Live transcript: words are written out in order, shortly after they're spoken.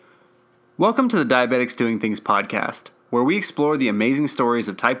Welcome to the Diabetics Doing Things podcast, where we explore the amazing stories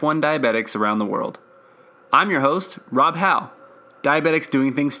of type 1 diabetics around the world. I'm your host, Rob Howe, Diabetics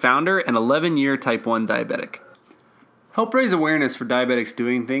Doing Things founder and 11-year type 1 diabetic. Help raise awareness for Diabetics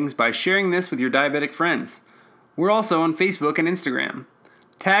Doing Things by sharing this with your diabetic friends. We're also on Facebook and Instagram.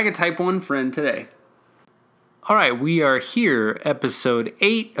 Tag a type 1 friend today. All right, we are here, episode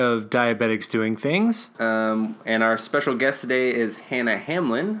 8 of Diabetics Doing Things. And our special guest today is Hannah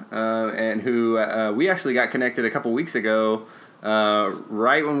Hamlin, and who we actually got connected a couple weeks ago,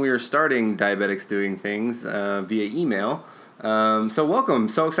 right when we were starting Diabetics Doing Things via email. So welcome.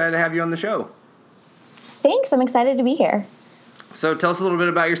 So excited to have you on the show. Thanks. I'm excited to be here. So tell us a little bit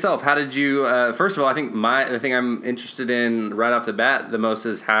about yourself. How did you, first of all, I think the thing I'm interested in right off the bat the most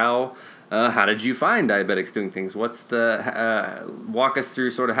is how did you find Diabetics Doing Things? What's the, walk us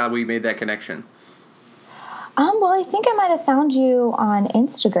through sort of how we made that connection. Well, I think I might have found you on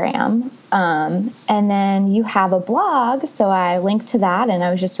Instagram, and then you have a blog, so I linked to that, and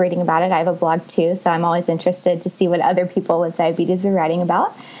I was just reading about it. I have a blog too, so I'm always interested to see what other people with diabetes are writing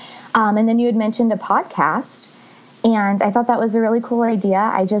about. And then you had mentioned a podcast, and I thought that was a really cool idea.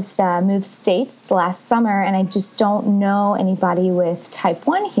 I just moved states last summer, and I just don't know anybody with type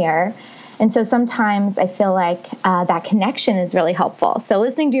 1 here. And so sometimes I feel like that connection is really helpful. So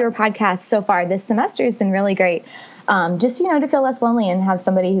listening to your podcast so far this semester has been really great. Just, to feel less lonely and have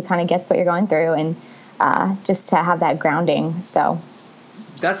somebody who kind of gets what you're going through and just to have that grounding. So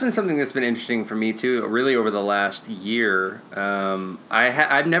that's been something that's been interesting for me too, really over the last year.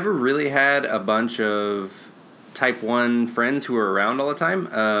 I've never really had a bunch of type 1 friends who are around all the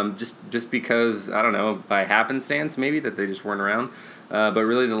time, just because, I don't know, by happenstance maybe, that they just weren't around. But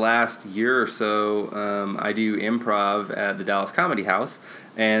really the last year or so, I do improv at the Dallas Comedy House,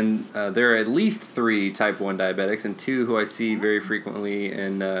 and there are at least 3 type 1 diabetics and 2 who I see very frequently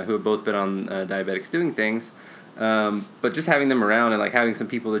and who have both been on Diabetics Doing Things. But just having them around and like having some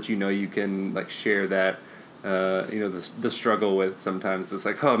people that you can like share that, the struggle with sometimes. It's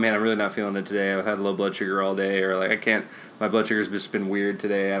like, oh man, I'm really not feeling it today. I've had low blood sugar all day, or like my blood sugar's just been weird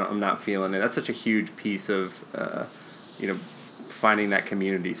today. I'm not feeling it. That's such a huge piece of, finding that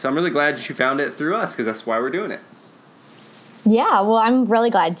community. So I'm really glad you found it through us, because that's why we're doing it. Yeah, well, I'm really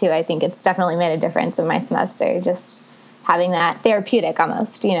glad too. I think it's definitely made a difference in my semester, just having that therapeutic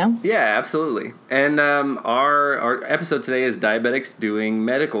almost, Yeah, absolutely. And our episode today is Diabetics Doing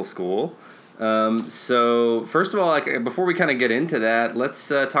Medical School. So first of all, before we kind of get into that, let's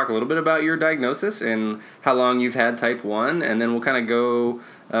talk a little bit about your diagnosis and how long you've had type 1, and then we'll kind of go,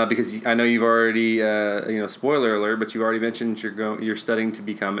 because I know you've already, spoiler alert, but you've already mentioned you're studying to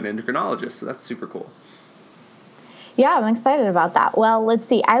become an endocrinologist, so that's super cool. Yeah, I'm excited about that. Well, let's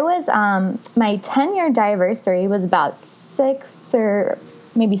see. I was, my 10-year diversity was about 6 or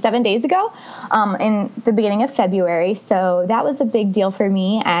maybe 7 days ago, in the beginning of February. So that was a big deal for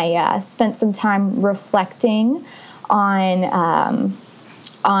me. I spent some time reflecting on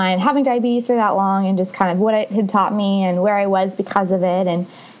having diabetes for that long and just kind of what it had taught me and where I was because of it. And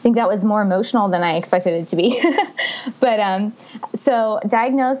I think that was more emotional than I expected it to be. But so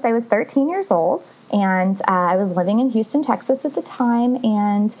diagnosed, I was 13 years old, and I was living in Houston, Texas at the time,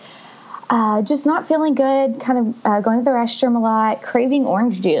 and just not feeling good, kind of going to the restroom a lot, craving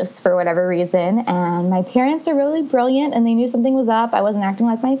orange juice for whatever reason. And my parents are really brilliant, and they knew something was up. I wasn't acting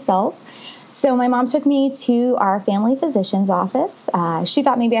like myself. So my mom took me to our family physician's office. She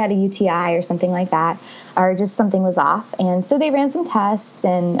thought maybe I had a UTI or something like that, or just something was off. And so they ran some tests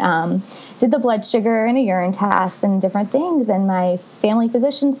and did the blood sugar and a urine test and different things. And my family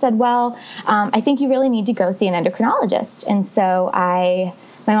physician said, well, I think you really need to go see an endocrinologist. And so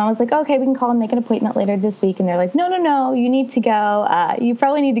my mom was like, okay, we can call and make an appointment later this week. And they're like, no, you need to go. You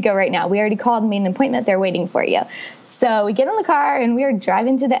probably need to go right now. We already called and made an appointment. They're waiting for you. So we get in the car and we are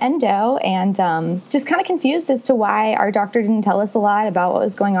driving to the endo, and just kind of confused as to why our doctor didn't tell us a lot about what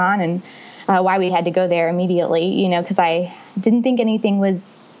was going on and why we had to go there immediately, because I didn't think anything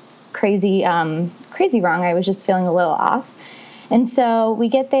was crazy wrong. I was just feeling a little off. And so we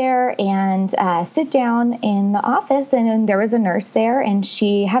get there and sit down in the office, and there was a nurse there, and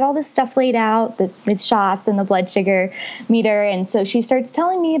she had all this stuff laid out, the shots and the blood sugar meter. And so she starts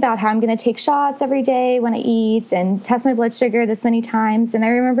telling me about how I'm going to take shots every day when I eat and test my blood sugar this many times. And I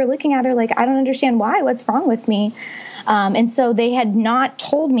remember looking at her like, I don't understand why. What's wrong with me? And so they had not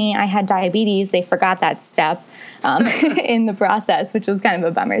told me I had diabetes. They forgot that step in the process, which was kind of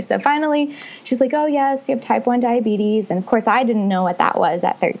a bummer. So finally, she's like, oh, yes, you have type 1 diabetes. And of course, I didn't know what that was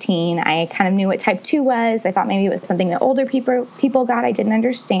at 13. I kind of knew what type 2 was. I thought maybe it was something that older people got. I didn't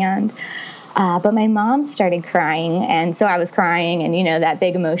understand. But my mom started crying, and so I was crying, and, that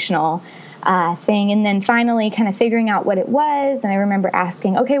big emotional thing. And then finally kind of figuring out what it was. And I remember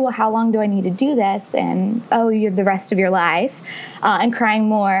asking, okay, well, how long do I need to do this? And, oh, you're the rest of your life, and crying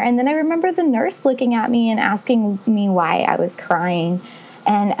more. And then I remember the nurse looking at me and asking me why I was crying.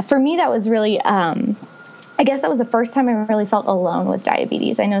 And for me, that was really, I guess that was the first time I really felt alone with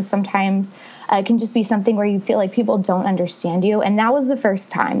diabetes. I know sometimes it can just be something where you feel like people don't understand you. And that was the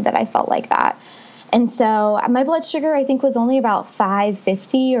first time that I felt like that. And so my blood sugar, I think, was only about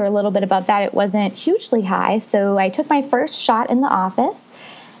 550 or a little bit above that. It wasn't hugely high. So I took my first shot in the office,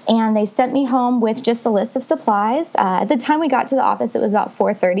 and they sent me home with just a list of supplies. At the time we got to the office, it was about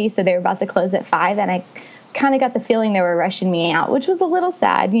 4:30, so they were about to close at 5, and I kind of got the feeling they were rushing me out, which was a little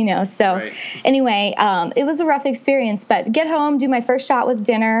sad, So right. Anyway, it was a rough experience. But get home, do my first shot with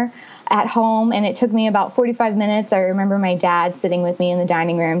dinner at home, and it took me about 45 minutes. I remember my dad sitting with me in the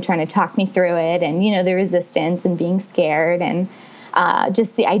dining room trying to talk me through it, and the resistance and being scared, and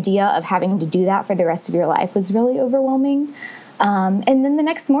just the idea of having to do that for the rest of your life was really overwhelming. And then the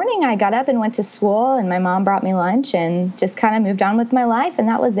next morning I got up and went to school, and my mom brought me lunch and just kind of moved on with my life, and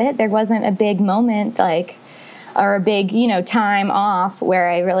that was it. There wasn't a big moment or a big, time off where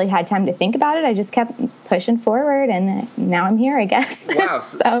I really had time to think about it. I just kept pushing forward, and now I'm here, I guess. Wow.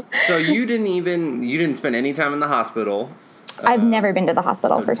 So you didn't spend any time in the hospital. I've never been to the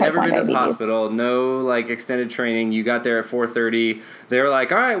hospital for type 1 diabetes. Never been to the hospital. No, extended training. You got there at 4:30. They were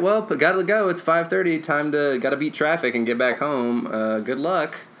like, all right, well, gotta go. It's 5:30. Gotta beat traffic and get back home. Good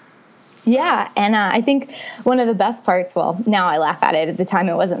luck. Yeah, and I think one of the best parts, well, now I laugh at it. At the time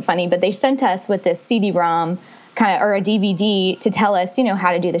it wasn't funny, but they sent us with this CD-ROM or a DVD to tell us,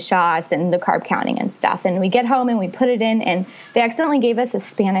 how to do the shots and the carb counting and stuff. And we get home and we put it in, and they accidentally gave us a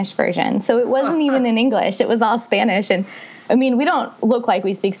Spanish version. So it wasn't even in English. It was all Spanish. And I mean, we don't look like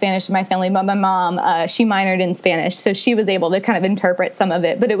we speak Spanish in my family, but my mom, she minored in Spanish, so she was able to kind of interpret some of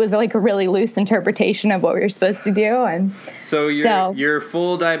it, but it was like a really loose interpretation of what we were supposed to do. And so your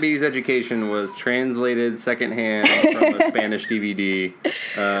full diabetes education was translated secondhand from a Spanish DVD.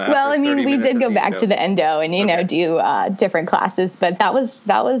 Well, I mean, we did go back to the endo and do different classes, but that was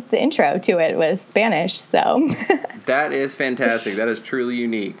the intro to it, was Spanish. So that is fantastic. That is truly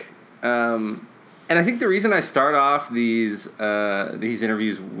unique. And I think the reason I start off these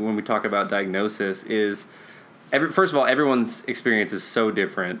interviews when we talk about diagnosis is, first of all, everyone's experience is so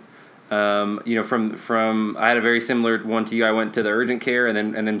different. From I had a very similar one to you. I went to the urgent care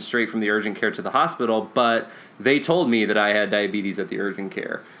and then straight from the urgent care to the hospital. But they told me that I had diabetes at the urgent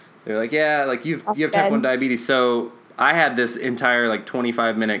care. They're like, yeah, you have type 1 diabetes. So I had this entire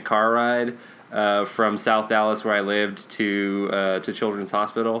 25-minute car ride from South Dallas, where I lived, to Children's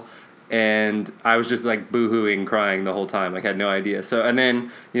Hospital. And I was just boo-hooing, crying the whole time. I had no idea. So, and then,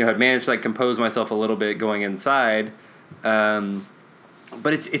 had managed to compose myself a little bit going inside.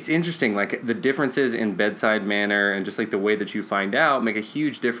 But it's interesting, the differences in bedside manner and just the way that you find out make a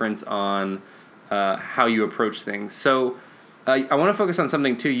huge difference on how you approach things. So I want to focus on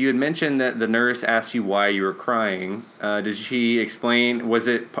something too. You had mentioned that the nurse asked you why you were crying. Did she explain? Is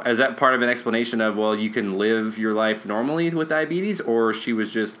that part of an explanation of, well, you can live your life normally with diabetes, or she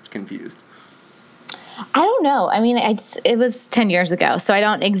was just confused? I don't know. I mean, it was 10 years ago, so I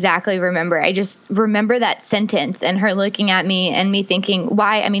don't exactly remember. I just remember that sentence and her looking at me and me thinking,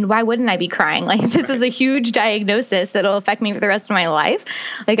 why wouldn't I be crying? This is a huge diagnosis that'll affect me for the rest of my life.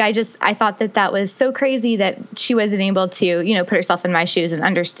 I thought that was so crazy that she wasn't able to, put herself in my shoes and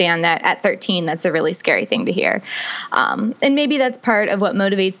understand that at 13, that's a really scary thing to hear. And maybe that's part of what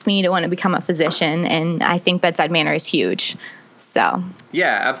motivates me to want to become a physician. And I think bedside manner is huge. So.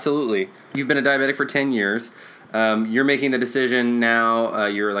 Yeah, absolutely. You've been a diabetic for 10 years. You're making the decision now.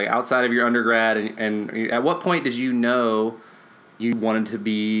 You're outside of your undergrad. And at what point did you know you wanted to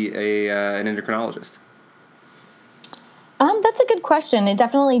be an endocrinologist? That's a good question. It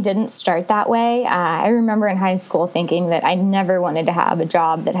definitely didn't start that way. I remember in high school thinking that I never wanted to have a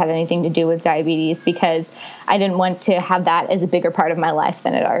job that had anything to do with diabetes because I didn't want to have that as a bigger part of my life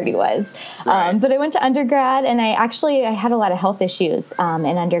than it already was. Right. But I went to undergrad, and I had a lot of health issues in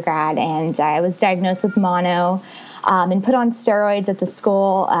undergrad, and I was diagnosed with mono. And put on steroids at the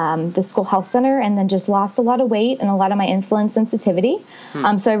school health center, and then just lost a lot of weight and a lot of my insulin sensitivity.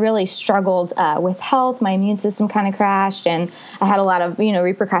 So I really struggled with health. My immune system kind of crashed, and I had a lot of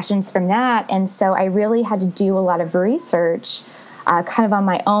repercussions from that. And so I really had to do a lot of research, kind of on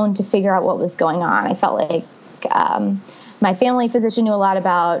my own, to figure out what was going on. I felt like my family physician knew a lot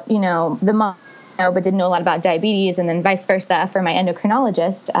about the mono, but didn't know a lot about diabetes, and then vice versa for my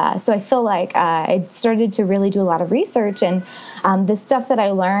endocrinologist. So I feel like I started to really do a lot of research, and the stuff that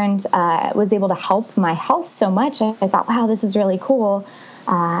I learned was able to help my health so much. I thought, wow, this is really cool.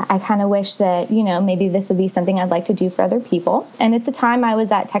 I kind of wish that, maybe this would be something I'd like to do for other people. And at the time I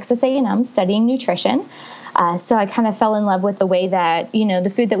was at Texas A&M studying nutrition. So I kind of fell in love with the way that,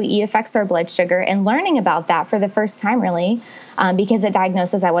 the food that we eat affects our blood sugar, and learning about that for the first time, really, because at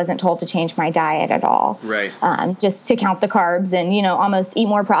diagnosis, I wasn't told to change my diet at all. Right. Just to count the carbs and, almost eat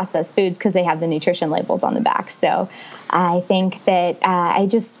more processed foods because they have the nutrition labels on the back. So I think that I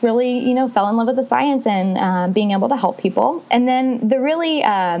just really, fell in love with the science and being able to help people. And then the really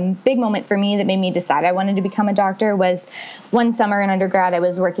big moment for me that made me decide I wanted to become a doctor was one summer in undergrad. I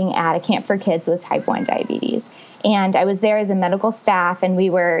was working at a camp for kids with type 1 diabetes. And I was there as a medical staff, and we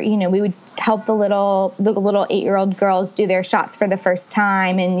were, we would help the little 8-year-old girls do their shots for the first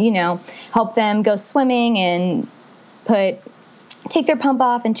time, and, help them go swimming and take their pump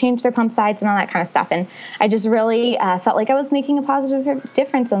off and change their pump sites and all that kind of stuff. And I just really felt like I was making a positive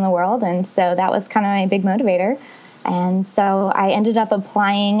difference in the world. And so that was kind of my big motivator. And so I ended up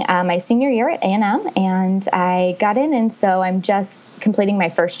applying my senior year at A&M, and I got in. And so I'm just completing my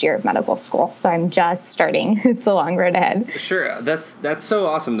first year of medical school. So I'm just starting. It's a long road ahead. Sure. That's so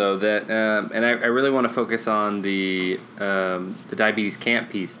awesome, though, that and I really want to focus on the diabetes camp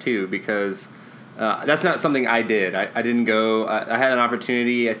piece, too, because that's not something I did. I didn't go. I had an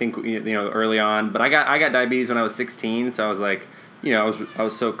opportunity, I think, early on, but I got diabetes when I was 16. So I was like, I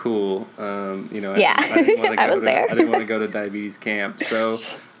was so cool. Yeah, I was there. I didn't want to go to diabetes camp. So,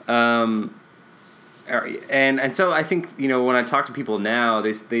 and so I think, when I talk to people now,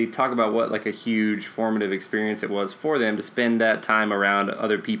 they talk about what like a huge formative experience it was for them to spend that time around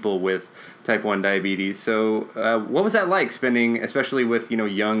other people with type 1 diabetes. So, what was that like spending, especially with,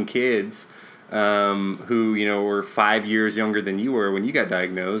 young kids, who, were 5 years younger than you were when you got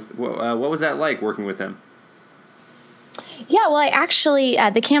diagnosed? What was that like working with them? Yeah, well, I actually,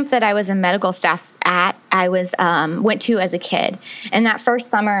 the camp that I was a medical staff at, I went to as a kid. And that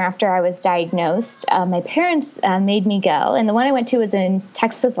first summer after I was diagnosed, my parents made me go. And the one I went to was in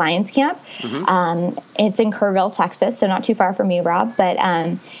Texas Lions Camp. Mm-hmm. It's in Kerrville, Texas, so not too far from you, Rob. But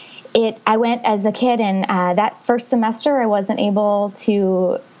I went as a kid, and that first semester I wasn't able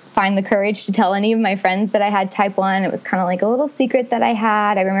to find the courage to tell any of my friends that I had type 1. It was kind of like a little secret that I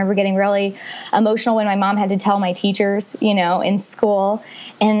had. I remember getting really emotional when my mom had to tell my teachers, in school.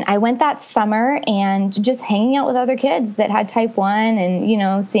 And I went that summer and just hanging out with other kids that had type 1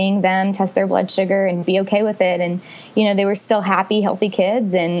 and, seeing them test their blood sugar and be okay with it. And, they were still happy, healthy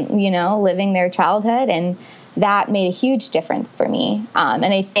kids and, living their childhood. And that made a huge difference for me. And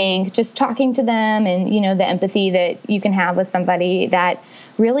I think just talking to them and, the empathy that you can have with somebody, that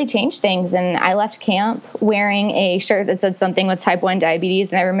really changed things. And I left camp wearing a shirt that said something with type 1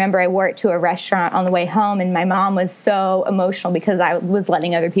 diabetes. And I remember I wore it to a restaurant on the way home, and my mom was so emotional because I was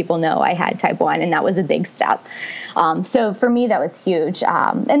letting other people know I had type 1, and that was a big step. So for me, that was huge.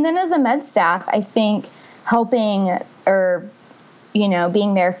 And then as a med staff, I think helping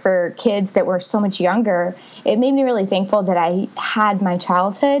being there for kids that were so much younger, it made me really thankful that I had my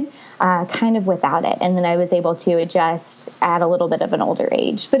childhood kind of without it. And then I was able to adjust at a little bit of an older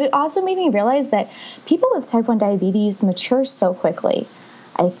age. But it also made me realize that people with type 1 diabetes mature so quickly.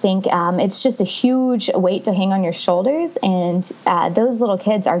 I think it's just a huge weight to hang on your shoulders. And those little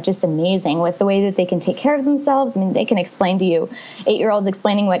kids are just amazing with the way that they can take care of themselves. I mean, they can explain to you, 8-year-olds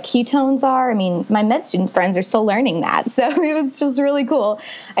explaining what ketones are. I mean, my med student friends are still learning that. So it was just really cool,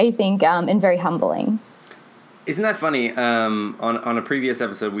 I think, and very humbling. Isn't that funny? On a previous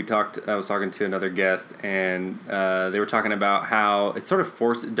episode, I was talking to another guest, and they were talking about how it sort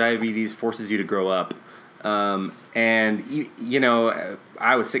of diabetes forces you to grow up. And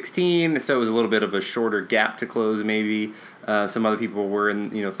I was 16, so it was a little bit of a shorter gap to close. Maybe some other people were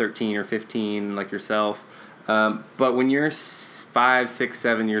in 13 or 15, like yourself. But when you're 5, 6,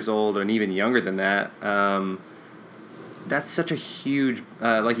 7 years old, and even younger than that, that's such a huge,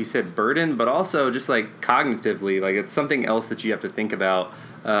 like you said, burden. But also just like cognitively, like it's something else that you have to think about.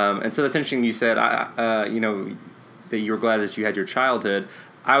 And so that's interesting. You said, that you were glad that you had your childhood.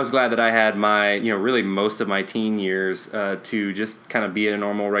 I was glad that I had my, really most of my teen years to just kind of be a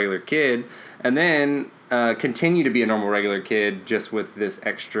normal, regular kid, and then continue to be a normal, regular kid just with this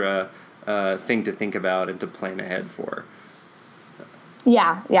extra thing to think about and to plan ahead for.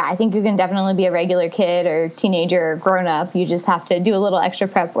 Yeah, I think you can definitely be a regular kid or teenager or grown up. You just have to do a little extra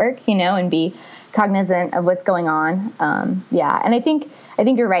prep work, and be cognizant of what's going on. And I think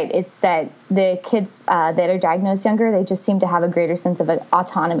you're right. It's that the kids that are diagnosed younger, they just seem to have a greater sense of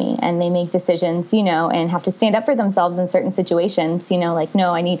autonomy, and they make decisions, and have to stand up for themselves in certain situations, like,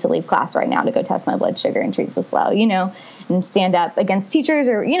 no, I need to leave class right now to go test my blood sugar and treat this low, and stand up against teachers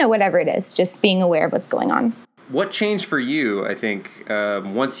or, whatever it is, just being aware of what's going on. what changed for you, I think,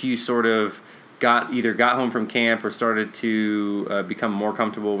 once you sort of got home from camp or started to become more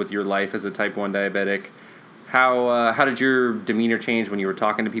comfortable with your life as a type 1 diabetic? How did your demeanor change when you were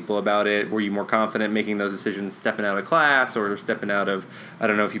talking to people about it? Were you more confident making those decisions, stepping out of class or stepping out of, I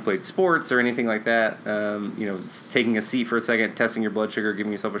don't know if you played sports or anything like that, taking a seat for a second, testing your blood sugar,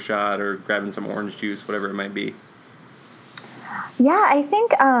 giving yourself a shot, or grabbing some orange juice, whatever it might be? Yeah, I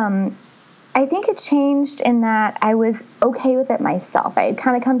think it changed in that I was okay with it myself. I had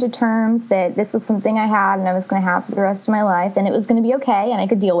kind of come to terms that this was something I had and I was going to have for the rest of my life, and it was going to be okay, and I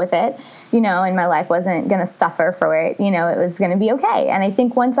could deal with it, and my life wasn't going to suffer for it. It was going to be okay. And I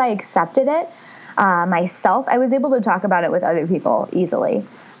think once I accepted it myself, I was able to talk about it with other people easily.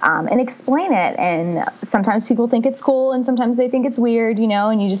 And explain it. And sometimes people think it's cool and sometimes they think it's weird,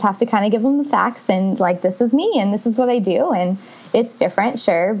 and you just have to kind of give them the facts and like, this is me and this is what I do. And it's different,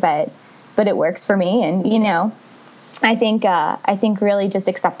 sure, but it works for me. And, I think really just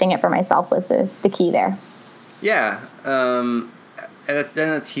accepting it for myself was the key there. Yeah. And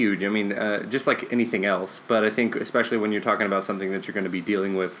that's huge. I mean, just like anything else, but I think especially when you're talking about something that you're going to be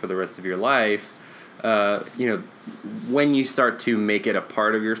dealing with for the rest of your life, when you start to make it a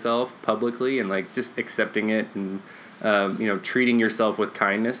part of yourself publicly and like just accepting it and, treating yourself with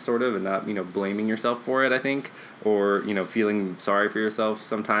kindness sort of and not, blaming yourself for it, I think, or, feeling sorry for yourself.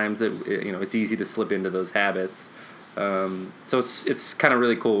 Sometimes it's easy to slip into those habits. So it's kind of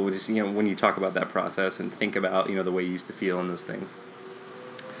really cool just, when you talk about that process and think about, the way you used to feel and those things.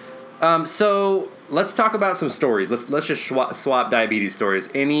 So let's talk about some stories. Let's just swap diabetes stories.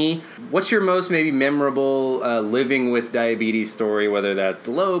 What's your most maybe memorable living with diabetes story, whether that's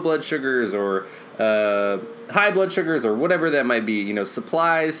low blood sugars or high blood sugars or whatever that might be,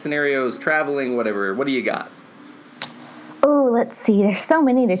 supplies, scenarios, traveling, whatever. What do you got? Oh, let's see. There's so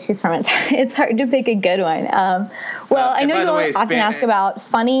many to choose from. It's hard to pick a good one. I know you often ask about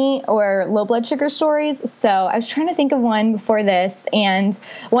funny or low blood sugar stories. So I was trying to think of one before this, and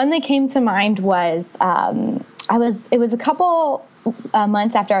one that came to mind was it was a couple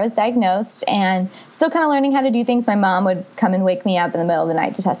months after I was diagnosed and still kind of learning how to do things. My mom would come and wake me up in the middle of the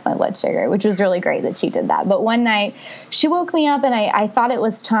night to test my blood sugar, which was really great that she did that. But one night she woke me up and I thought it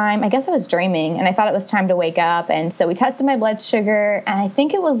was time. I guess I was dreaming and I thought it was time to wake up. And so we tested my blood sugar and I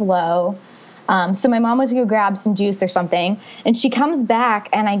think it was low. So my mom went to go grab some juice or something, and she comes back,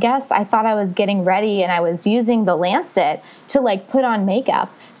 and I guess I thought I was getting ready, and I was using the Lancet to, like, put on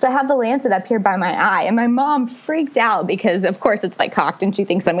makeup. So I have the Lancet up here by my eye, and my mom freaked out because, of course, it's, like, cocked, and she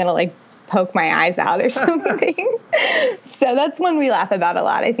thinks I'm going to, like, poke my eyes out or something. So that's one we laugh about a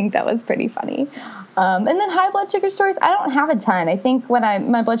lot. I think that was pretty funny. And then high blood sugar stories, I don't have a ton. I think when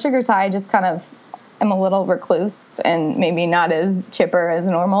my blood sugar's high, I just kind of am a little recluse and maybe not as chipper as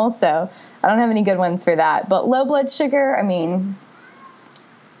normal, so I don't have any good ones for that. But low blood sugar, I mean,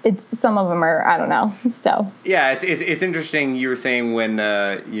 some of them are, I don't know. So yeah, it's interesting. You were saying when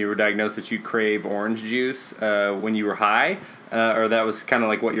you were diagnosed that you crave orange juice when you were high, or that was kind of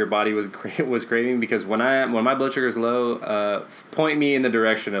like what your body was craving. Because when my blood sugar is low, point me in the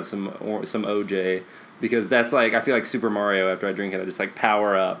direction of some OJ. Because that's like, I feel like Super Mario after I drink it. I just like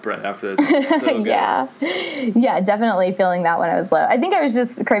power up right after that. So good. Yeah, definitely feeling that when I was low. I think I was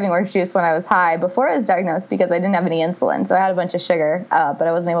just craving orange juice when I was high before I was diagnosed because I didn't have any insulin. So I had a bunch of sugar, but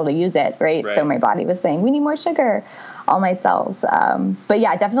I wasn't able to use it, right? So my body was saying, we need more sugar, all my cells. But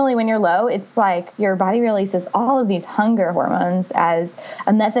yeah, definitely when you're low, it's like your body releases all of these hunger hormones as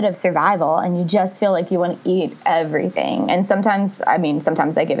a method of survival. And you just feel like you want to eat everything. And sometimes I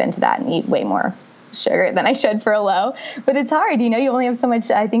give in to that and eat way more sugar than I should for a low, but it's hard. You only have so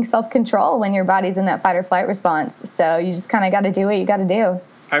much, I think, self-control when your body's in that fight or flight response. So you just kind of got to do what you got to do.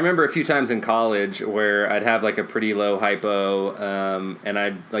 I remember a few times in college where I'd have like a pretty low hypo, and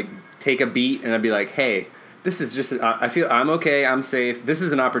I'd like take a beat and I'd be like, hey, this is just, I feel I'm okay, I'm safe. This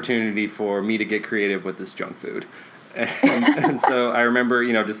is an opportunity for me to get creative with this junk food. And so I remember,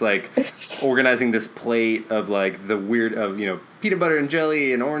 just like organizing this plate of like the weird of, peanut butter and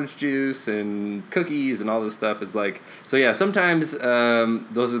jelly and orange juice and cookies and all this stuff is like, so yeah, sometimes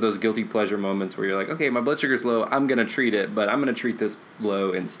those are those guilty pleasure moments where you're like, okay, my blood sugar's low, I'm going to treat it, but I'm going to treat this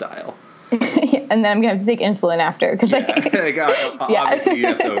low in style. And then I'm going to have to take insulin after. Obviously you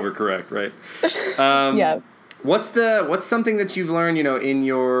have to overcorrect, right? Yeah. What's something that you've learned, in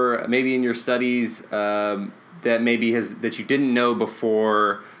your studies, that you didn't know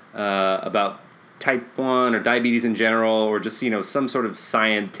before about type 1 or diabetes in general, or just some sort of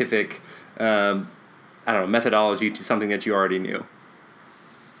scientific methodology to something that you already knew?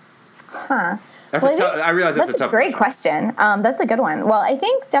 I realize that's a tough great question. That's a good one. Well, I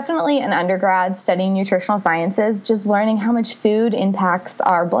think definitely in undergrad studying nutritional sciences, just learning how much food impacts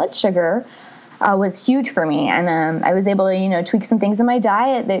our blood sugar was huge for me. And I was able to, tweak some things in my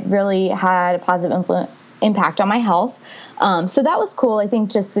diet that really had a positive impact on my health. So that was cool. I think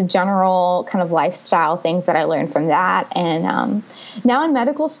just the general kind of lifestyle things that I learned from that. And now in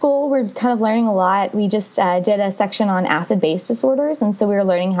medical school, we're kind of learning a lot. We just did a section on acid-base disorders. And so we were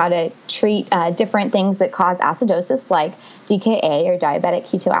learning how to treat different things that cause acidosis, like DKA or diabetic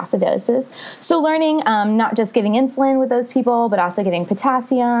ketoacidosis. So learning not just giving insulin with those people, but also giving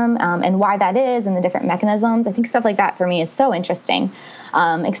potassium and why that is and the different mechanisms. I think stuff like that for me is so interesting,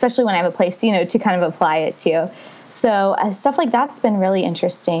 especially when I have a place, to kind of apply it to. So stuff like that's been really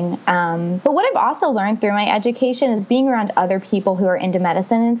interesting. But what I've also learned through my education is being around other people who are into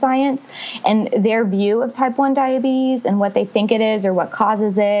medicine and science and their view of type 1 diabetes and what they think it is or what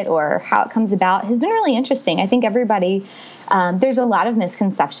causes it or how it comes about has been really interesting. I think everybody, there's a lot of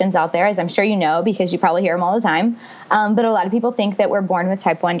misconceptions out there, as I'm sure you know, because you probably hear them all the time. But a lot of people think that we're born with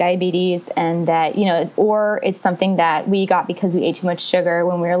type 1 diabetes and that, or it's something that we got because we ate too much sugar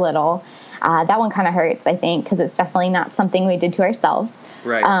when we were little. That one kind of hurts, I think, because it's definitely not something we did to ourselves.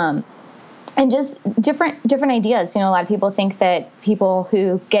 Right. And just different ideas. A lot of people think that people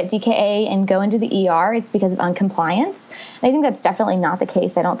who get DKA and go into the ER, it's because of uncompliance. And I think that's definitely not the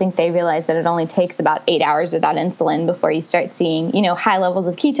case. I don't think they realize that it only takes about 8 hours without insulin before you start seeing, high levels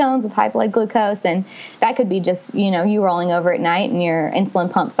of ketones with high blood glucose. And that could be just, you rolling over at night and your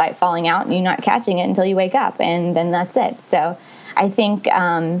insulin pump site falling out and you not catching it until you wake up. And then that's it. So I think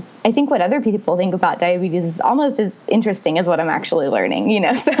what other people think about diabetes is almost as interesting as what I'm actually learning,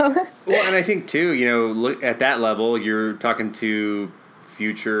 so. Well, and I think too, look at that level, you're talking to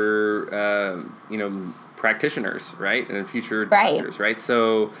future, practitioners, right? And future doctors, right?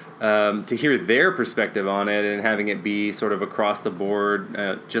 So to hear their perspective on it and having it be sort of across the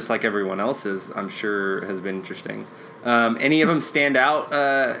board, just like everyone else's, I'm sure has been interesting. Any of them stand out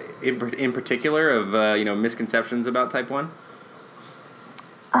in particular of, misconceptions about type 1?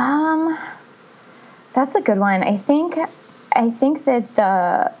 That's a good one. I think that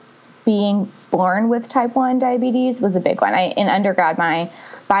the being born with type 1 diabetes was a big one. In undergrad, my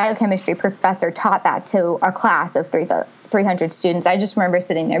biochemistry professor taught that to our class of 300 students. I just remember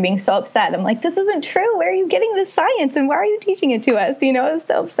sitting there being so upset. I'm like, this isn't true. Where are you getting this science? And why are you teaching it to us? I was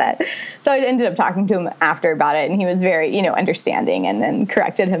so upset. So I ended up talking to him after about it, and he was very, understanding and then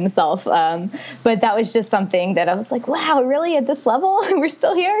corrected himself. But that was just something that I was like, wow, really at this level? We're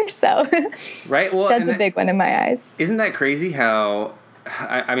still here? So right. Well, that's a big one in my eyes. Isn't that crazy how,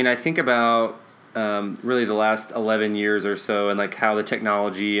 I think about really the last 11 years or so and like how the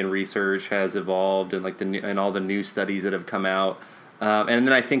technology and research has evolved and like and all the new studies that have come out. And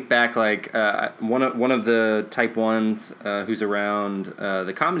then I think back like one of the type 1s who's around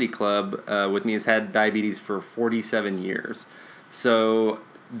the comedy club with me has had diabetes for 47 years. So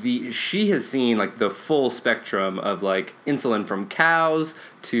she has seen like the full spectrum of like insulin from cows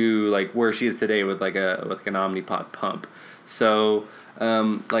to like where she is today with like an Omnipod pump. So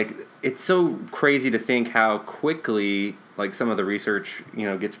it's so crazy to think how quickly like some of the research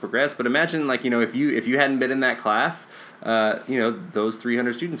gets progressed. But imagine like if you hadn't been in that class, those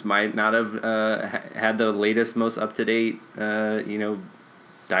 300 students might not have had the latest, most up to date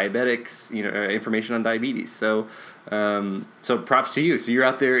diabetics information on diabetes. So props to you. So you're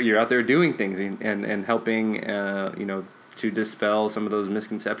out there doing things and helping to dispel some of those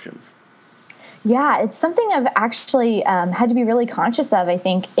misconceptions. Yeah, it's something I've actually had to be really conscious of, I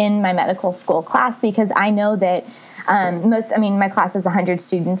think, in my medical school class, because I know that my class is 100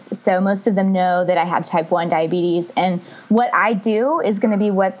 students, so most of them know that I have type 1 diabetes, and what I do is going to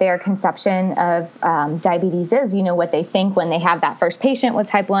be what their conception of diabetes is, what they think when they have that first patient with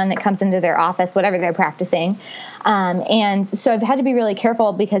type 1 that comes into their office, whatever they're practicing. And so I've had to be really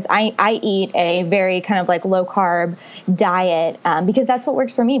careful because I eat a very kind of like low carb diet because that's what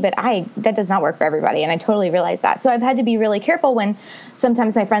works for me, but that does not work for everybody. And I totally realize that. So I've had to be really careful when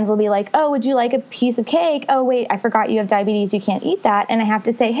sometimes my friends will be like, oh, would you like a piece of cake? Oh, wait, I forgot you have diabetes. You can't eat that. And I have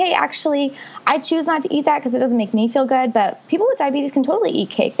to say, hey, actually, I choose not to eat that because it doesn't make me feel good. But people with diabetes can totally eat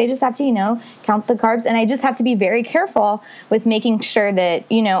cake. They just have to, count the carbs. And I just have to be very careful with making sure that,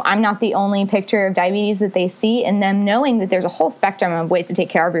 I'm not the only picture of diabetes that they see, and them knowing that there's a whole spectrum of ways to take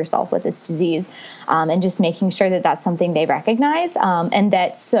care of yourself with this disease, and just making sure that that's something they recognize, and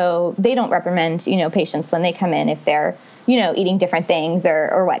that so they don't reprimand, patients when they come in if they're, eating different things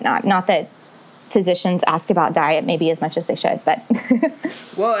or whatnot. Not that physicians ask about diet maybe as much as they should, but.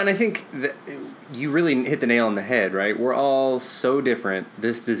 Well, and I think that you really hit the nail on the head, right? We're all so different.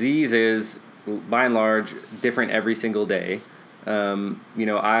 This disease is by and large, different every single day. You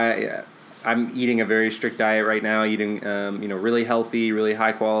know, I'm eating a very strict diet right now, eating you know, really healthy, really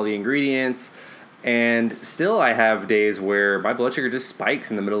high quality ingredients, and still I have days where my blood sugar just spikes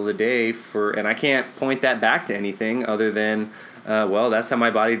in the middle of the day and I can't point that back to anything other than well, that's how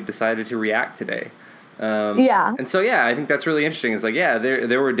my body decided to react today. Yeah. And so, yeah, I think that's really interesting. It's like, yeah,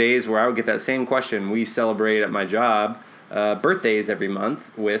 there were days where I would get that same question. We celebrate at my job birthdays every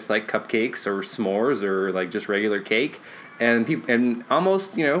month with like cupcakes or s'mores or like just regular cake. And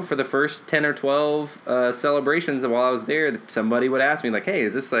almost, you know, for the first 10 or 12 celebrations while I was there, somebody would ask me like, hey,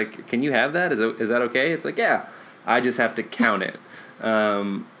 is this like, can you have that? Is that okay? It's like, yeah, I just have to count it.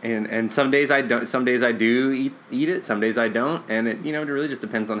 And some days I don't, some days I do eat it, some days I don't. And it, you know, it really just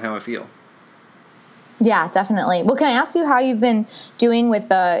depends on how I feel. Yeah, definitely. Well, can I ask you how you've been doing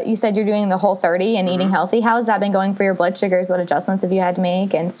with you said you're doing the Whole30 and eating healthy. How has that been going for your blood sugars? What adjustments have you had to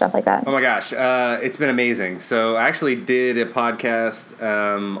make and stuff like that? Oh my gosh, it's been amazing. So I actually did a podcast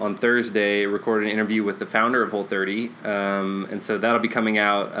on Thursday, recorded an interview with the founder of Whole30. And so that'll be coming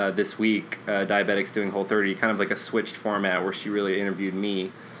out this week, Diabetics Doing Whole30, kind of like a switched format where she really interviewed me.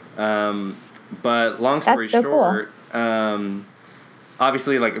 But long story short, cool.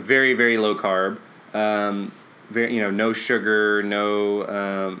 Obviously like very, very low carb. Very, you know, no sugar, no,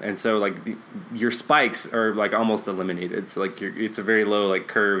 and so like your spikes are like almost eliminated. So like it's a very low like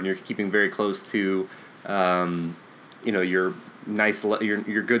curve, and you're keeping very close to, you know, your nice,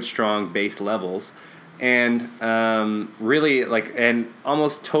 your good strong base levels, and really like and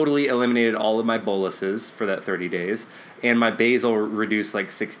almost totally eliminated all of my boluses for that 30 days. And my basal reduced like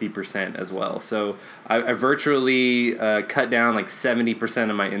 60% as well. So I virtually cut down like 70%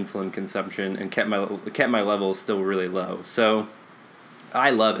 of my insulin consumption and kept my levels still really low. So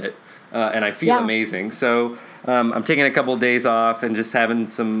I love it, and I feel amazing. So I'm taking a couple of days off and just having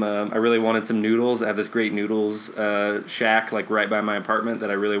some. I really wanted some noodles. I have this great noodles shack like right by my apartment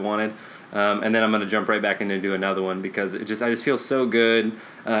that I really wanted. And then I'm going to jump right back in and do another one because I just feel so good,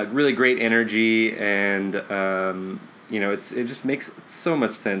 really great energy, and you know, it just makes so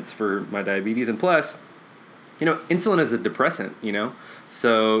much sense for my diabetes. And plus, you know, insulin is a depressant, you know?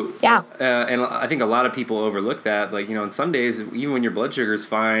 So, yeah. And I think a lot of people overlook that. Like, you know, on some days, even when your blood sugar is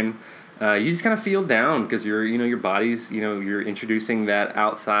fine, you just kind of feel down because your body's, you know, you're introducing that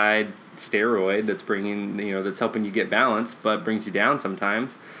outside steroid that's that's helping you get balance, but brings you down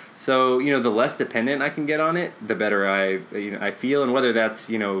sometimes. So, you know, the less dependent I can get on it, the better I feel. And whether that's,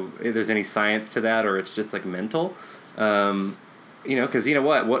 you know, if there's any science to that or it's just like mental, you know, because you know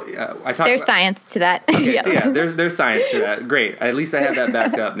what I talk. There's science to that. Okay, yeah. So yeah, there's science to that. Great, at least I have that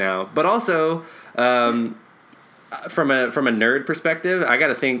backed up now. But also, from a nerd perspective, I got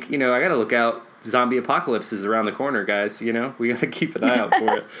to think. You know, I got to look out. Zombie apocalypse is around the corner, guys. You know, we got to keep an eye out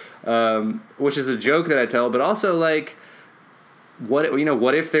for it. Which is a joke that I tell, but also like. What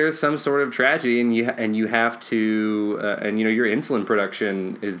if there's some sort of tragedy and you have to and you know your insulin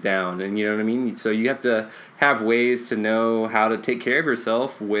production is down and you know what I mean, so you have to have ways to know how to take care of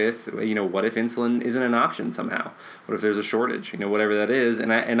yourself with, you know, what if insulin isn't an option somehow, what if there's a shortage, you know, whatever that is.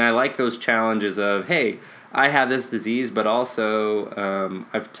 And I like those challenges of, hey, I have this disease, but also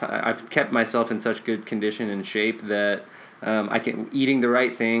I've kept myself in such good condition and shape that I can eating the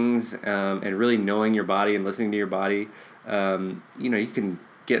right things and really knowing your body and listening to your body. You know, you can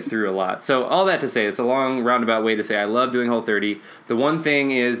get through a lot. So all that to say, it's a long roundabout way to say I love doing Whole30. The one thing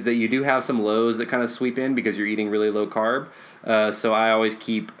is that you do have some lows that kind of sweep in because you're eating really low carb. So I always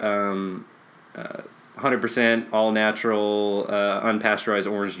keep 100% all natural,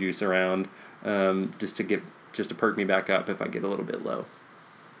 unpasteurized orange juice around just to perk me back up if I get a little bit low.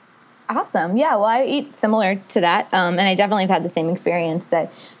 Awesome. Yeah, well, I eat similar to that, and I definitely have had the same experience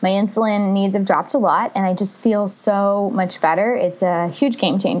that my insulin needs have dropped a lot, and I just feel so much better. It's a huge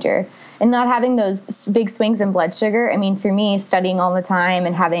game changer. And not having those big swings in blood sugar, I mean, for me, studying all the time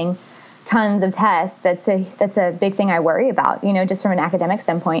and having tons of tests, that's a big thing I worry about, you know, just from an academic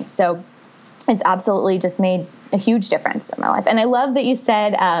standpoint. So it's absolutely just made a huge difference in my life. And I love that you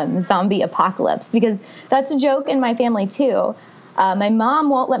said zombie apocalypse, because that's a joke in my family, too. My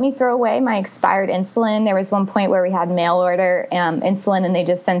mom won't let me throw away my expired insulin. There was one point where we had mail order insulin and they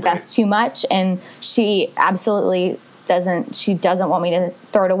just sent us too much. And she absolutely doesn't want me to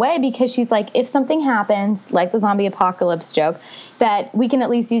throw it away because she's like, if something happens, like the zombie apocalypse joke, that we can at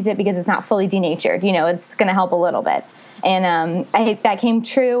least use it because it's not fully denatured. You know, it's going to help a little bit. And that came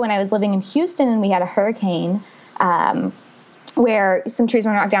true when I was living in Houston and we had a hurricane where some trees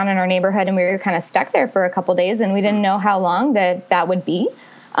were knocked down in our neighborhood and we were kind of stuck there for a couple days and we didn't know how long that would be.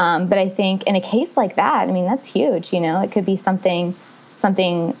 But I think in a case like that, I mean, that's huge, you know, it could be something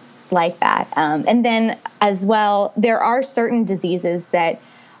like that. And then as well, there are certain diseases that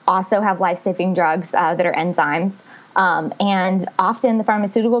also have life-saving drugs that are enzymes. And often the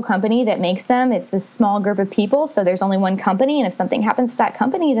pharmaceutical company that makes them, it's a small group of people. So there's only one company. And if something happens to that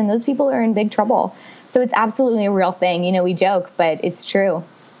company, then those people are in big trouble. So it's absolutely a real thing. You know, we joke, but it's true.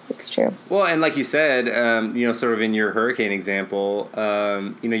 It's true. Well, and like you said, you know, sort of in your hurricane example,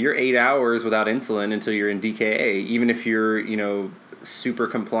 you know, you're 8 hours without insulin until you're in DKA, even if you're, you know, super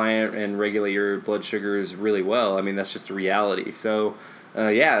compliant and regulate your blood sugars really well. I mean, that's just a reality. So,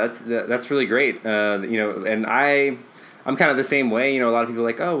 yeah, that's really great. You know, and I'm kind of the same way. You know, a lot of people are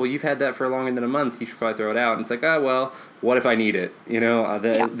like, oh, well, you've had that for longer than a month. You should probably throw it out. And it's like, oh, well, what if I need it? You know,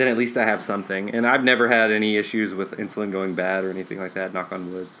 then at least I have something. And I've never had any issues with insulin going bad or anything like that. Knock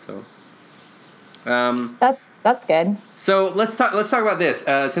on wood. So, that's good. So let's talk about this.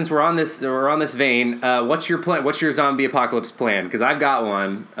 Since we're on this vein, what's your plan? What's your zombie apocalypse plan? Because I've got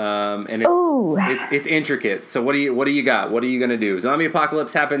one, and it's intricate. So what do you got? What are you gonna do? Zombie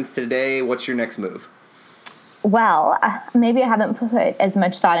apocalypse happens today. What's your next move? Well, maybe I haven't put as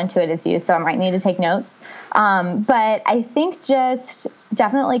much thought into it as you, so I might need to take notes. But I think just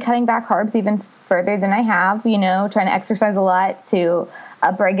definitely cutting back carbs even further than I have, you know, trying to exercise a lot to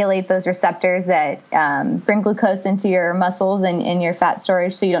upregulate those receptors that bring glucose into your muscles and in your fat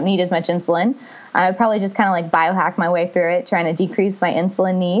storage so you don't need as much insulin. I would probably just kind of like biohack my way through it, trying to decrease my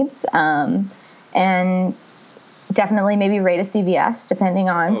insulin needs. And definitely maybe rate a CVS depending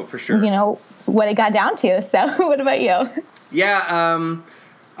on, for sure, you know, what it got down to. So what about you? Yeah,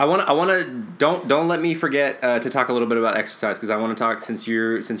 I want to don't let me forget to talk a little bit about exercise, because I want to talk, since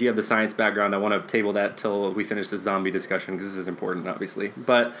you have the science background, I want to table that till we finish this zombie discussion, because this is important, obviously.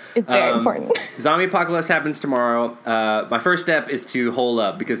 But it's very important. Zombie apocalypse happens tomorrow. My first step is to hole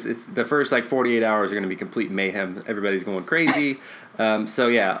up, because it's the first like 48 hours are going to be complete mayhem. Everybody's going crazy. So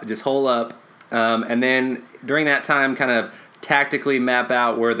yeah, just hole up, and then during that time, kind of tactically map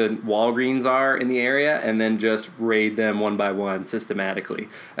out where the Walgreens are in the area, and then just raid them one by one systematically.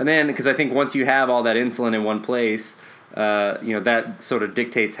 And then, because I think once you have all that insulin in one place, you know, that sort of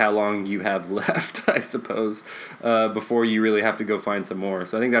dictates how long you have left, I suppose, before you really have to go find some more.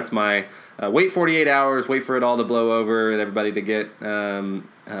 So I think that's my wait 48 hours, wait for it all to blow over and everybody to get,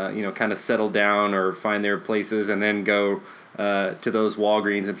 you know, kind of settled down or find their places, and then go to those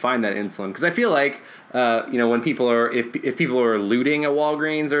Walgreens and find that insulin. Because I feel like, you know, when people are, if people are looting a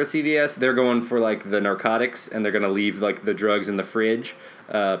Walgreens or a CVS, they're going for like the narcotics, and they're going to leave like the drugs in the fridge,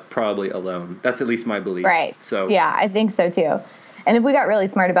 probably alone. That's at least my belief. Right. So yeah, I think so too. And if we got really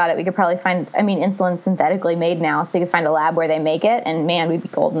smart about it, we could probably find, I mean, insulin synthetically made now, so you could find a lab where they make it, and man, we'd be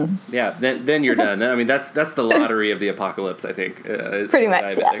golden. Yeah, then you're done. I mean, that's the lottery of the apocalypse, I think. Pretty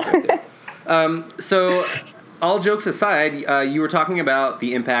much. Yeah. Right. So, all jokes aside, you were talking about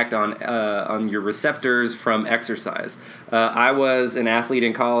the impact on your receptors from exercise. I was an athlete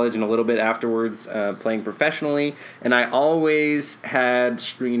in college and a little bit afterwards, playing professionally, and I always had,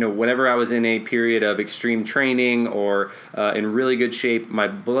 you know, whenever I was in a period of extreme training or in really good shape, my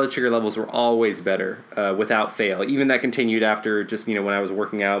blood sugar levels were always better, without fail. Even that continued after just, you know, when I was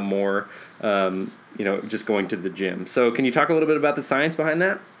working out more, you know, just going to the gym. So can you talk a little bit about the science behind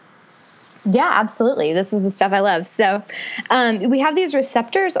that? Yeah, absolutely. This is the stuff I love. So we have these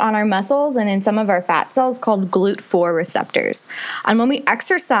receptors on our muscles and in some of our fat cells called GLUT4 receptors. And when we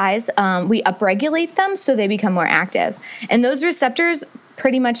exercise, we upregulate them so they become more active. And those receptors,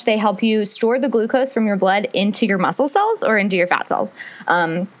 pretty much they help you store the glucose from your blood into your muscle cells or into your fat cells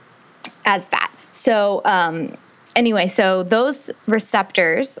as fat. So anyway, so those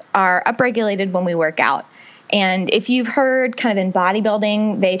receptors are upregulated when we work out. And if you've heard kind of in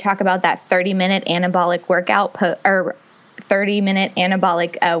bodybuilding, they talk about that 30-minute anabolic workout or 30-minute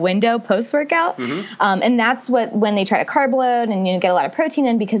anabolic window post-workout. Mm-hmm. And that's when they try to carb load and, you know, get a lot of protein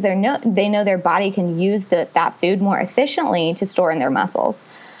in, because they know their body can use that food more efficiently to store in their muscles.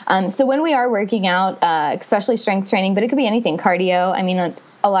 So when we are working out, especially strength training, but it could be anything, cardio, I mean,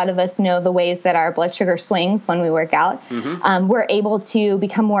 a lot of us know the ways that our blood sugar swings when we work out. Mm-hmm. We're able to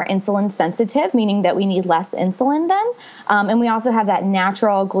become more insulin sensitive, meaning that we need less insulin then. And we also have that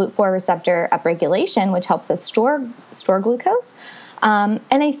natural GLUT4 receptor upregulation, which helps us store glucose. And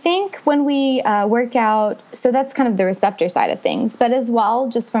I think when we work out, so that's kind of the receptor side of things. But as well,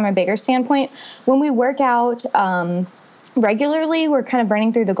 just from a bigger standpoint, when we work out regularly, we're kind of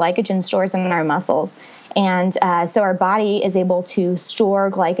burning through the glycogen stores in our muscles. And so our body is able to store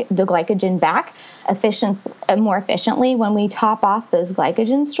the glycogen back more efficiently. When we top off those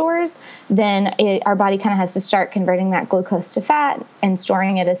glycogen stores, then our body kind of has to start converting that glucose to fat and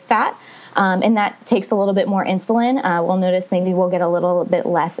storing it as fat. And that takes a little bit more insulin. We'll notice maybe we'll get a little bit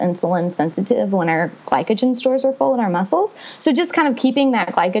less insulin sensitive when our glycogen stores are full in our muscles. So just kind of keeping that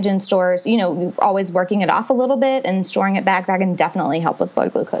glycogen stores, always working it off a little bit and storing it back, that can definitely help with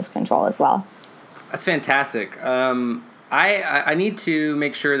blood glucose control as well. That's fantastic. I need to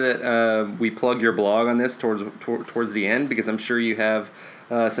make sure that we plug your blog on this towards the end, because I'm sure you have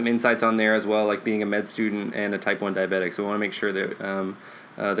some insights on there as well, like being a med student and a type 1 diabetic. So I want to make sure that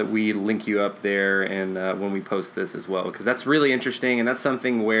that we link you up there and when we post this as well, because that's really interesting, and that's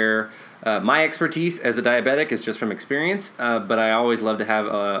something where my expertise as a diabetic is just from experience, but I always love to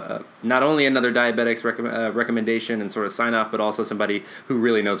have not only another diabetic's recommendation and sort of sign off, but also somebody who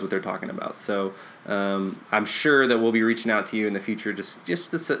really knows what they're talking about. So I'm sure that we'll be reaching out to you in the future just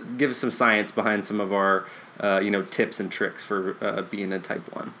to give us some science behind some of our tips and tricks for being a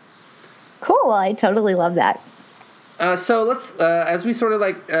type 1. Cool. Well, I totally love that. So let's, as we sort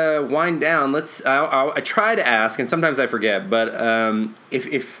of wind down, I try to ask, and sometimes I forget, but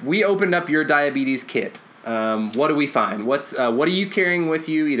if we opened up your diabetes kit, what do we find? What are you carrying with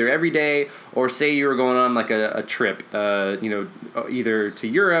you either every day, or say you were going on like a trip, either to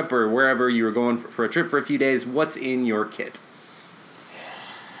Europe or wherever you were going for a trip for a few days? What's in your kit?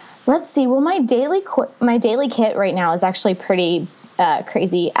 Let's see. Well, my daily kit right now is actually pretty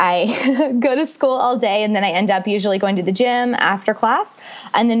crazy. I go to school all day, and then I end up usually going to the gym after class,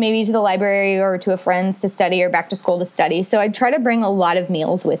 and then maybe to the library or to a friend's to study, or back to school to study. So I try to bring a lot of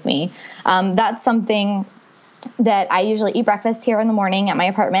meals with me. That's something that I usually eat breakfast here in the morning at my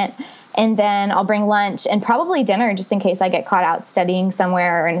apartment, and then I'll bring lunch and probably dinner just in case I get caught out studying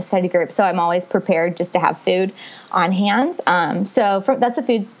somewhere or in a study group. So I'm always prepared just to have food on hand. That's the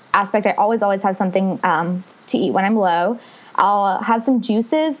food aspect. I always have something to eat when I'm low. I'll have some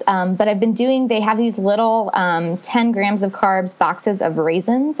juices, but they have these little 10 grams of carbs boxes of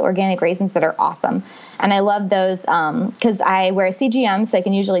raisins, organic raisins that are awesome. And I love those because I wear a CGM, so I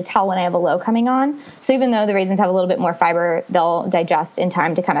can usually tell when I have a low coming on. So even though the raisins have a little bit more fiber, they'll digest in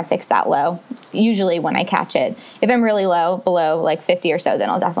time to kind of fix that low, usually when I catch it. If I'm really low, below like 50 or so, then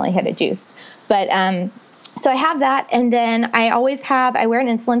I'll definitely hit a juice. But so I have that, and then I wear an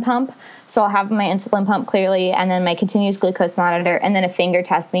insulin pump, so I'll have my insulin pump clearly, and then my continuous glucose monitor, and then a finger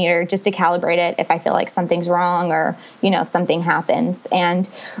test meter just to calibrate it if I feel like something's wrong or, if something happens. And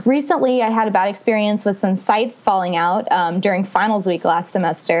recently I had a bad experience with some sites falling out during finals week last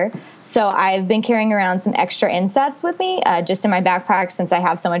semester. So I've been carrying around some extra insets with me just in my backpack since I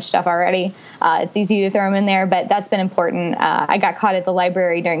have so much stuff already. It's easy to throw them in there, but that's been important. I got caught at the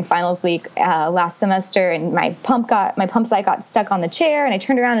library during finals week last semester, and my pump site got stuck on the chair, and I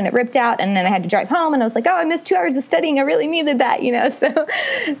turned around and it ripped out, and then I had to drive home, and I was like, oh, I missed 2 hours of studying. I really needed that, so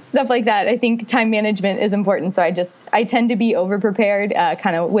stuff like that. I think time management is important, so I tend to be over-prepared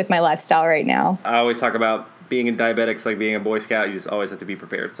kind of with my lifestyle right now. I always talk about being a diabetic's like being a Boy Scout. You just always have to be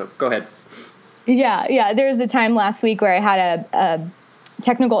prepared. So go ahead. Yeah. There was a time last week where I had a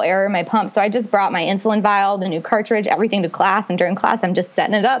technical error in my pump, so I just brought my insulin vial, the new cartridge, everything to class, and during class I'm just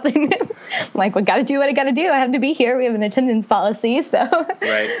setting it up. Like, we got to do what I got to do. I have to be here. We have an attendance policy, so.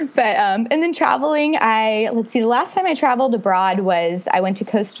 Right. But and then traveling, the last time I traveled abroad was I went to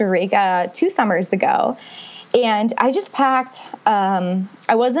Costa Rica 2 summers ago. And I just packed,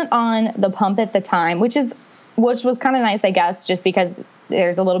 I wasn't on the pump at the time, which was kind of nice, I guess, just because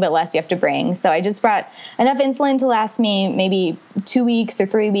there's a little bit less you have to bring. So I just brought enough insulin to last me maybe 2 weeks or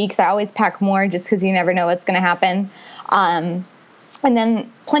 3 weeks. I always pack more just because you never know what's going to happen. And then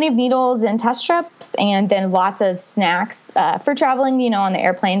plenty of needles and test strips, and then lots of snacks for traveling, on the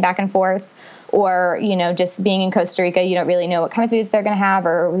airplane back and forth. Or, just being in Costa Rica, you don't really know what kind of foods they're going to have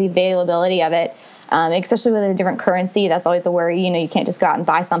or the availability of it. Especially with a different currency, that's always a worry. You can't just go out and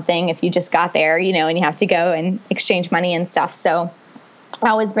buy something if you just got there, and you have to go and exchange money and stuff. So I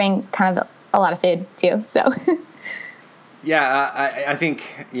always bring kind of a lot of food too. So yeah, I think,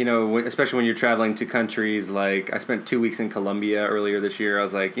 especially when you're traveling to countries like I spent 2 weeks in Colombia earlier this year. I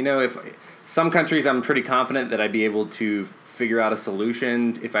was like, if some countries I'm pretty confident that I'd be able to figure out a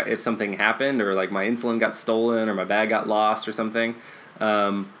solution if something happened, or like my insulin got stolen or my bag got lost or something.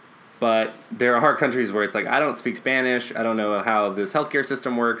 But there are countries where it's like, I don't speak Spanish. I don't know how this healthcare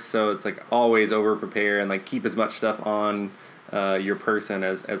system works. So it's like always over prepare and like keep as much stuff on your person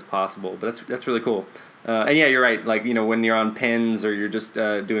as possible. But that's really cool. And yeah, you're right. Like, when you're on pens or you're just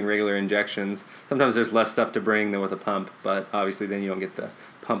doing regular injections, sometimes there's less stuff to bring than with a pump. But obviously then you don't get the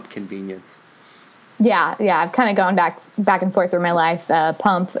pump convenience. Yeah. I've kind of gone back and forth through my life,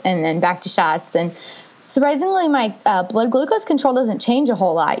 pump and then back to shots. And surprisingly, my blood glucose control doesn't change a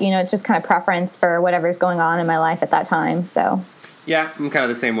whole lot. It's just kind of preference for whatever's going on in my life at that time. So Yeah, I'm kind of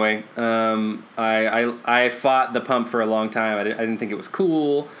the same way. I fought the pump for a long time. I didn't think it was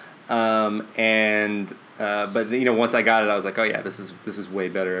cool, but once I got it, I was like, oh yeah, this is way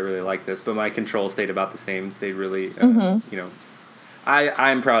better. I really like this. But my control stayed about the same. Stayed really,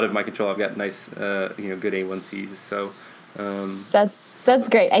 I'm proud of my control. I've got nice, good A1Cs. So. That's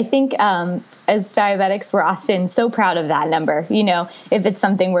great. I think as diabetics, we're often so proud of that number. If it's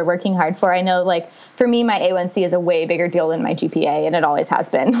something we're working hard for. I know, like for me, my A1C is a way bigger deal than my GPA, and it always has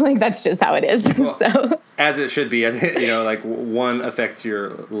been. Like that's just how it is. Well, so as it should be. Like one affects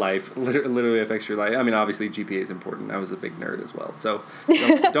your life, literally affects your life. I mean, obviously GPA is important. I was a big nerd as well, so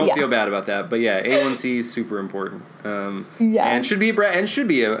don't yeah. feel bad about that. But yeah, A1C is super important. Yeah. And should be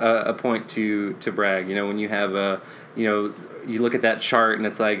a point to brag. When you have you look at that chart and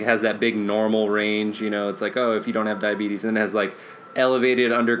it's like it has that big normal range. It's like, oh, if you don't have diabetes, and it has like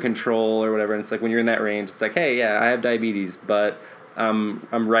elevated under control or whatever. And it's like when you're in that range, it's like, hey, yeah, I have diabetes, but I'm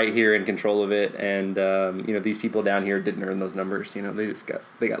right here in control of it. And these people down here didn't earn those numbers.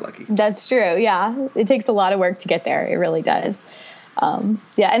 They got lucky. That's true. Yeah, it takes a lot of work to get there. It really does. And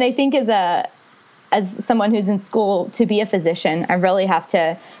I think as someone who's in school to be a physician, I really have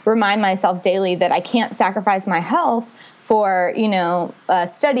to remind myself daily that I can't sacrifice my health for,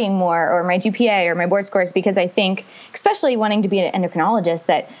 studying more or my GPA or my board scores, because I think, especially wanting to be an endocrinologist,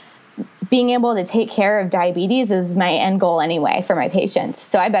 that being able to take care of diabetes is my end goal anyway for my patients.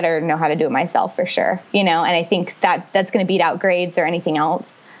 So I better know how to do it myself for sure, and I think that's going to beat out grades or anything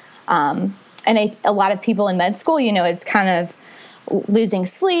else. A lot of people in med school, it's kind of losing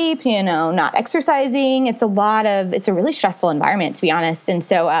sleep, not exercising. It's a really stressful environment, to be honest. And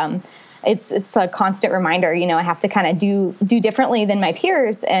so it's a constant reminder, I have to kind of do differently than my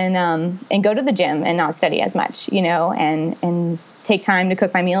peers and go to the gym and not study as much, and take time to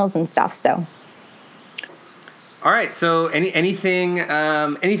cook my meals and stuff. So. All right. So any kind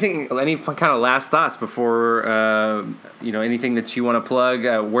of last thoughts before, anything that you want to plug?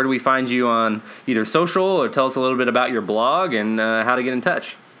 Where do we find you on either social, or tell us a little bit about your blog and how to get in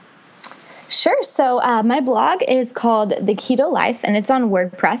touch? Sure. So my blog is called The Keto Life, and it's on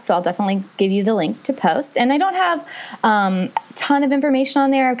WordPress. So I'll definitely give you the link to post. And I don't have a ton of information on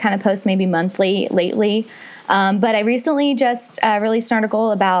there. I kind of post maybe monthly lately. But I recently just released an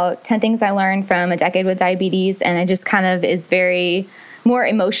article about 10 things I learned from a decade with diabetes, and it just kind of is very more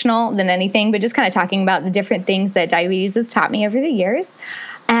emotional than anything, but just kind of talking about the different things that diabetes has taught me over the years.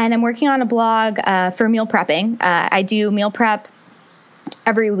 And I'm working on a blog for meal prepping. I do meal prep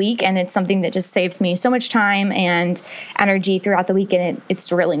every week, and it's something that just saves me so much time and energy throughout the week, and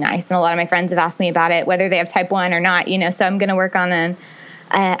it's really nice. And a lot of my friends have asked me about it, whether they have type 1 or not, so I'm going to work on an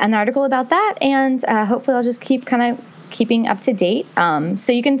article about that, and hopefully I'll just keeping up to date.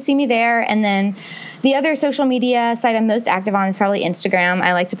 So you can see me there. And then the other social media site I'm most active on is probably Instagram.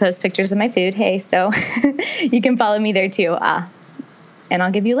 I like to post pictures of my food. Hey, so you can follow me there too. And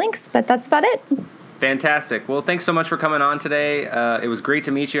I'll give you links, but that's about it. Fantastic. Well, thanks so much for coming on today. It was great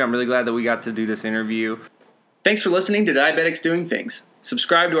to meet you. I'm really glad that we got to do this interview. Thanks for listening to Diabetics Doing Things.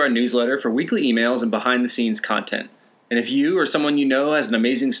 Subscribe to our newsletter for weekly emails and behind-the-scenes content. And if you or someone you know has an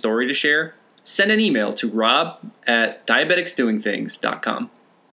amazing story to share, send an email to rob@diabeticsdoingthings.com.